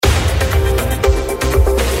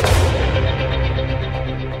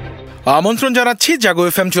আমন্ত্রণ জানাচ্ছি জাগো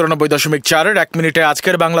এফএম 94.4 1 মিনিটে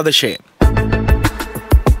আজকের বাংলাদেশে।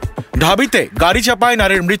 ঢাবিতে গাড়ি চাপায়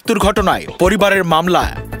নারীর মৃত্যুর ঘটনায় পরিবারের মামলা।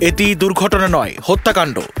 এটি দুর্ঘটনা নয়,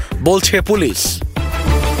 হত্যাকাণ্ড বলছে পুলিশ।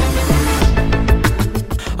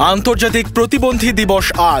 আন্তর্জাতিক প্রতিবন্ধী দিবস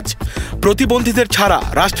আজ। প্রতিবন্ধীদের ছাড়া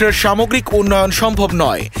রাষ্ট্রের সামগ্রিক উন্নয়ন সম্ভব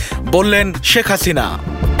নয় বললেন শেখ হাসিনা।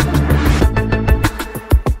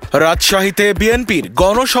 রাজশাহীতে বিএনপির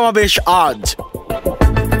গণসমাবেশ আজ।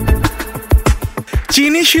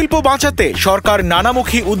 চিনি শিল্প বাঁচাতে সরকার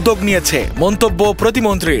নানামুখী উদ্যোগ নিয়েছে, মন্তব্য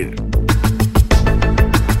প্রতিমন্ত্রীর।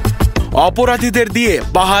 অপরাধীদের দিয়ে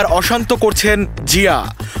পাহাড় অশান্ত করছেন জিয়া,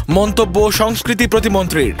 মন্তব্য সংস্কৃতি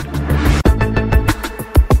প্রতিমন্ত্রীর।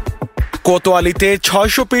 কোতোয়ালিতে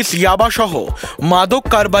 600 পিস ইয়াবাসহ মাদক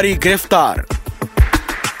কারবারি গ্রেফতার।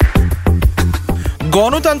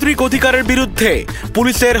 গণতান্ত্রিক অধিকারের বিরুদ্ধে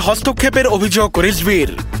পুলিশের হস্তক্ষেপের অভিযোগ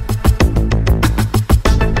রিজভীর।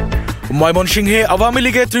 ময়মনসিংহে আওয়ামী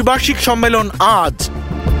লীগের ত্রিবার্ষিক সম্মেলন আজ।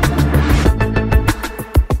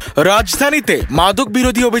 রাজধানীতে মাদক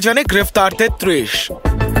বিরোধী অভিযানে গ্রেফতার 33।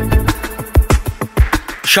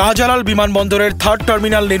 শাহজালাল বিমানবন্দরের 3rd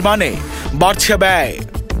টার্মিনাল নির্মাণে বাড়ছে ব্যয়।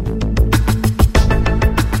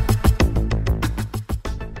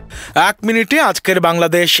 1 মিনিটে আজকের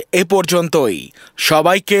বাংলাদেশ এ পর্যন্তই।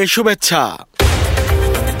 সবাইকে শুভেচ্ছা।